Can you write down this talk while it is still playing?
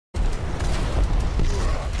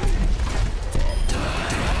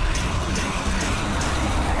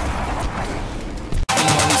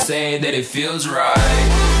say that it feels right.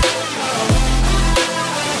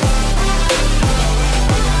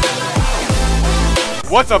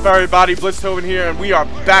 What's up everybody, Blitztoven here, and we are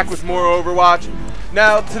back with more Overwatch.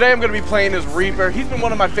 Now, today I'm going to be playing as Reaper. He's been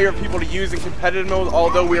one of my favorite people to use in competitive mode,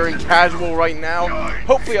 although we are in casual right now.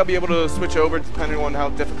 Hopefully I'll be able to switch over depending on how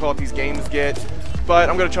difficult these games get, but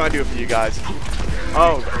I'm going to try and do it for you guys.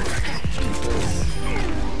 Oh, Jesus.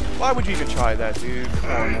 Why would you even try that, dude?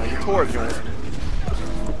 Come on, man. You're Torbjorn.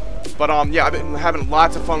 But yeah, I've been having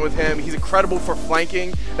lots of fun with him. He's incredible for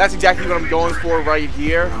flanking. That's exactly what I'm going for right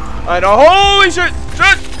here. And holy shit!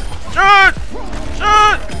 Shit!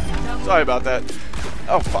 Sorry about that.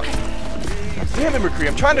 Oh fuck! Damn it, McCree!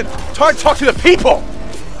 I'm trying to talk to the people.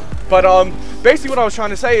 But basically what I was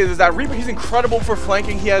trying to say is that Reaper, he's incredible for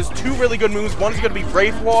flanking. He has two really good moves. One's going to be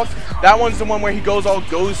Wraith Walk. That one's the one where he goes all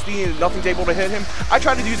ghosty and nothing's able to hit him. I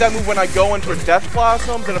try to use that move when I go into a Death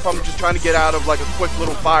Blossoms and if I'm just trying to get out of like a quick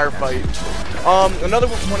little firefight. Another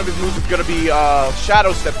one of his moves is going to be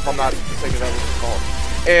Shadow Step, if I'm not mistaken, that was called.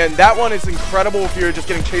 And that one is incredible if you're just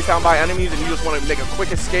getting chased down by enemies and you just want to make a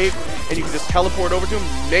quick escape and you can just teleport over to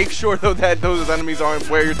them. Make sure though that those enemies aren't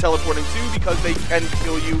where you're teleporting to because they can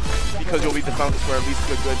kill you because you'll be defenseless for at least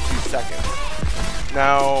a good 2 seconds.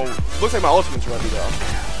 Now, looks like my ultimate's ready though.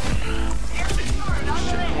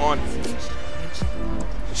 Shit, come on.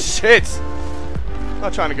 Shit! I'm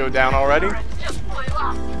not trying to go down already.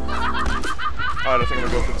 Alright, I think I'm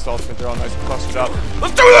gonna go for this ultimate. They're all nice and clustered up.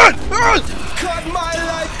 Let's do that! Cut my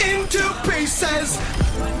life into pieces.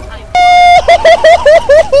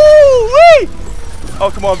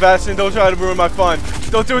 Oh, come on, Bastion. Don't try to ruin my fun.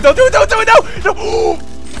 Don't do it. Don't do it. Don't do it. No! No! Oh,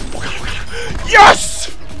 God. Yes!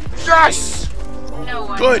 Yes!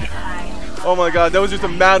 Good. Oh, my God. That was just a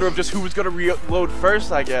matter of just who was going to reload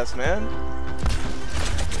first, I guess, man.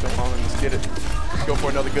 Come on, let's get it. Let's go for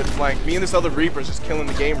another good flank. Me and this other Reaper is just killing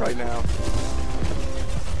the game right now.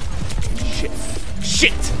 Shit.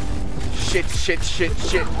 Shit! Shit, shit, shit,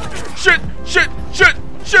 shit. Shit, shit, shit,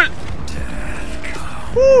 shit!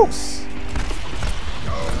 Woo!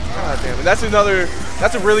 God damn it.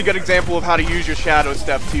 That's a really good example of how to use your Shadow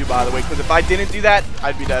Step too, by the way, because if I didn't do that,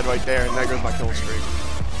 I'd be dead right there, and there goes my kill streak.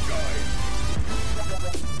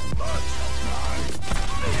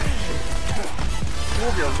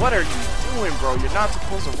 Torbjorn, what are you doing, bro? You're not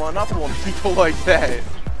supposed to run up on people like that.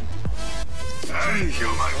 Jesus,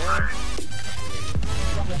 man.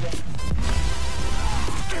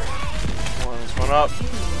 Come on, let's run up.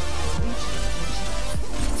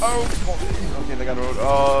 Oh, okay, they got to roll.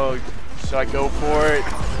 Oh, should I go for it?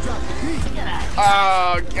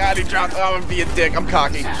 Oh, God, he dropped. Oh, I'm gonna be a dick. I'm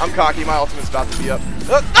cocky. I'm cocky. My ultimate's about to be up.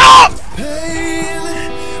 Ah!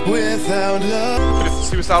 Pain without love. It's the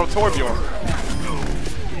suicidal Torbjorn.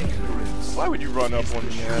 Why would you run up on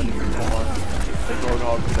me, man? Come on.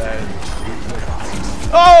 Roadhog for that.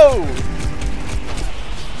 Oh!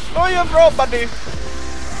 Oh, yeah, bro, buddy.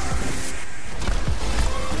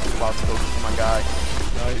 Wow, it's focused on my guy.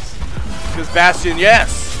 Nice. Because Bastion,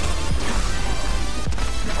 yes!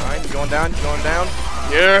 Alright, you going down, you going down.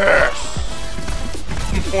 Yes!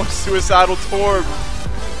 More suicidal Torb.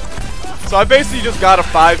 So I basically just got a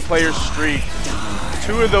 5-player streak.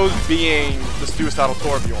 2 of those being the suicidal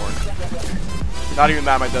Torbjorn. Not even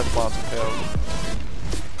that, my Death Blossom failed.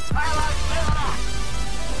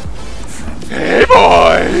 Hey,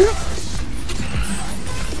 boys!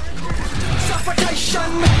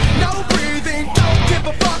 Suffocation, no breathing, don't give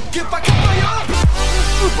a fuck if I cut my arm.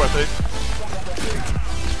 It was worth it.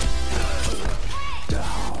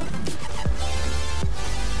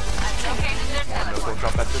 No, don't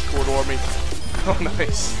drop that Discord on me. Oh,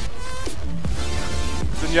 nice.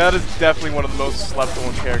 Zenyatta's definitely one of the most slept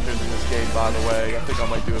on characters in this game, by the way. I think I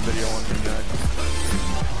might do a video on him next.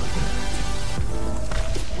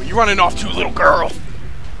 Well, you running off to, little girl?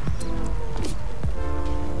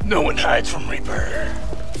 No one hides from Reaper.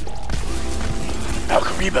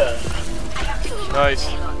 Alkariba. Nice.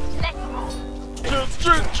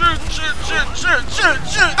 Shit.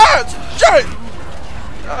 Ah, shit!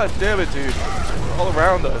 God damn it, dude. They're all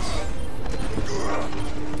around us.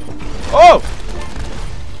 Oh!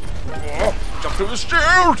 Jump through the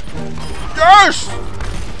shield! Yes!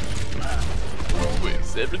 Win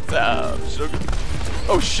 7 times, sugar.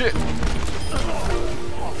 Oh shit!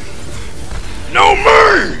 No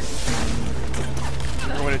me!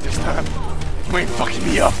 You're ruining it this time. You ain't fucking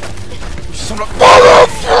me up. You son of a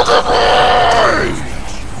motherfucker!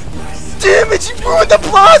 Damn it! You ruined the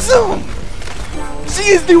Blossom! She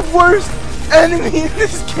is the worst enemy in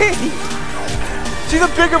this game. She's a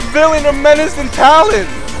bigger villain or menace than Talon.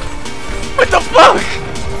 What the fuck?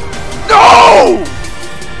 No!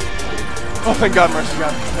 Oh, thank God, Mercy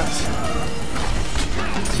got me. Nice.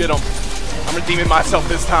 Get him. I'm redeeming myself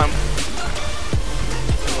this time.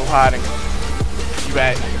 No hiding. You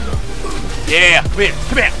at? Yeah,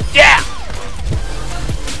 come here, yeah!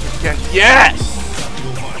 Again, yes!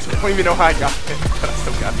 I don't even know how I got it, but I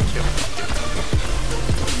still got the kill.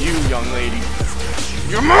 You, young lady.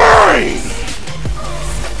 You're mine!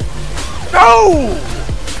 No!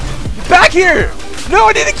 Get back here! No,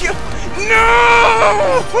 I didn't kill.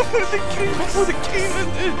 No! The game before the game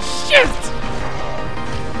ended. Shit!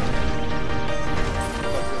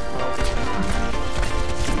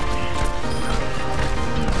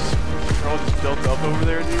 All just built up over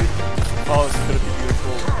there, dude. Oh, this is gonna be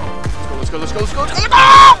beautiful. Let's go, let's go, let's go, let's go, let's go!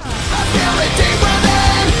 I feel it deep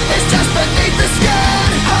within. It's just beneath the skin.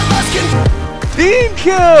 I must Team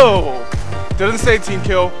kill! Doesn't say team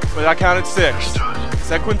kill, but I counted 6.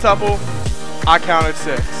 Said quintuple, I counted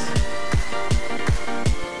 6.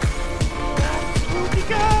 Spooky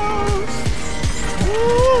ghost!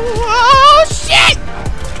 Ooh, oh shit!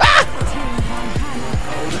 Ah!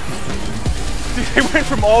 Dude, they went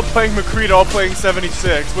from all playing McCree to all playing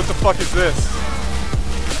 76. What the fuck is this?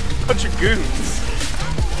 Bunch of goons.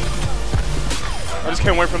 I just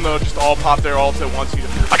can't wait for them to just all pop their ult at once.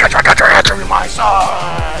 I got your answer in my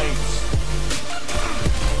sights!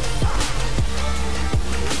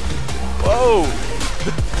 Whoa!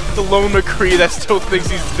 The lone McCree that still thinks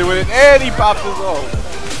he's doing it, and he popped his ult.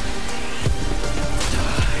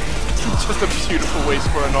 Just a beautiful waste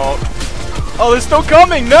for an ult. Oh, they're still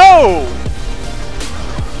coming! No!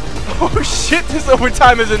 Oh shit, this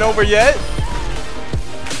overtime isn't over yet!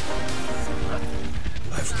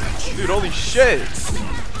 Dude, holy shit!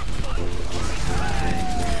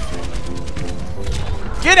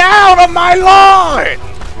 Get out of my lawn!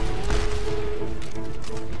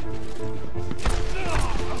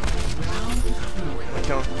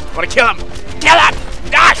 I wanna kill him! Kill him!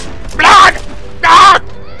 Gosh! Blood!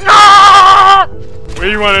 Ah! No! Where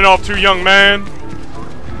you running off to, young man?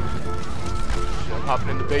 I'm hopping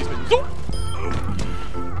in the basement. Zoop!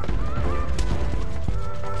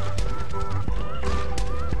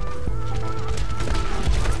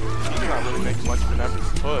 He's not really making much of an effort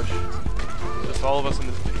to push. Just all of us in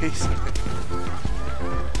this basement.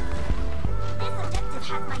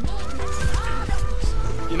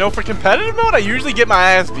 You know, for competitive mode, I usually get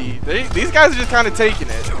my ass beat. These guys are just kind of taking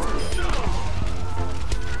it.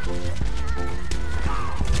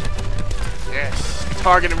 Yes,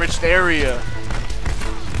 target enriched area.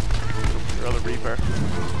 Your other Reaper.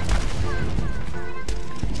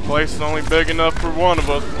 This place is only big enough for one of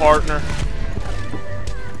us, partner.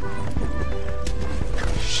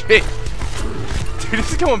 Shit. Dude,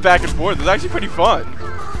 this is going back and forth. It's actually pretty fun.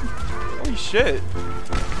 Holy shit.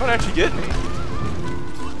 You might actually get me.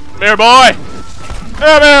 Come here, boy!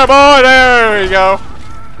 Come here, boy! There we go.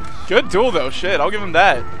 Good duel, though. Shit, I'll give him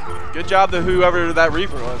that. Good job to whoever that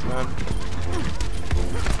Reaper was, man.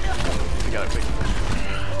 We gotta pick.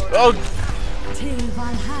 Oh!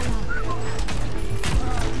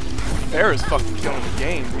 Bear is fucking killing the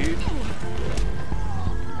game, dude.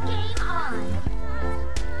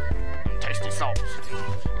 Tasty sauce.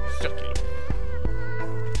 Silky.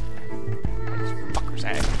 Fucker's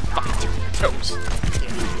ass. Fucking toes.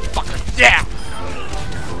 Fucker. Yeah!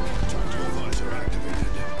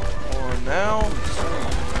 Or now.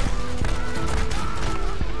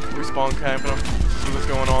 Respawn camping him. See what's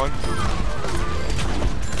going on.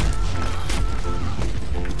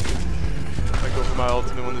 I go for my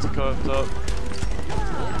ultimate when this comes up.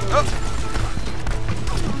 Oh.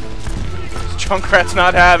 Junkrat's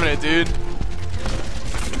not having it, dude.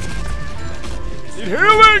 Need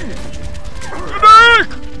healing! Medic!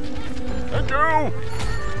 Thank you!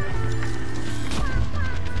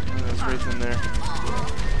 That's right in there.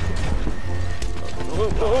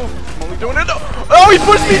 Oh, I'm only doing it. Oh, he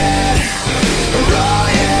pushed me!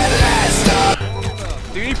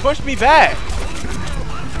 Dude, he pushed me back.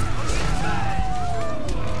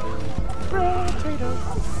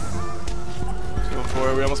 Let's go for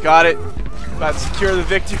it. We almost got it. About to secure the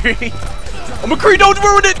victory. Oh, McCree, don't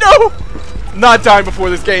ruin it! No! I'm not dying before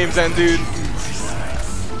this game's end, dude.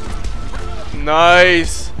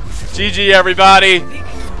 Nice. GG, everybody.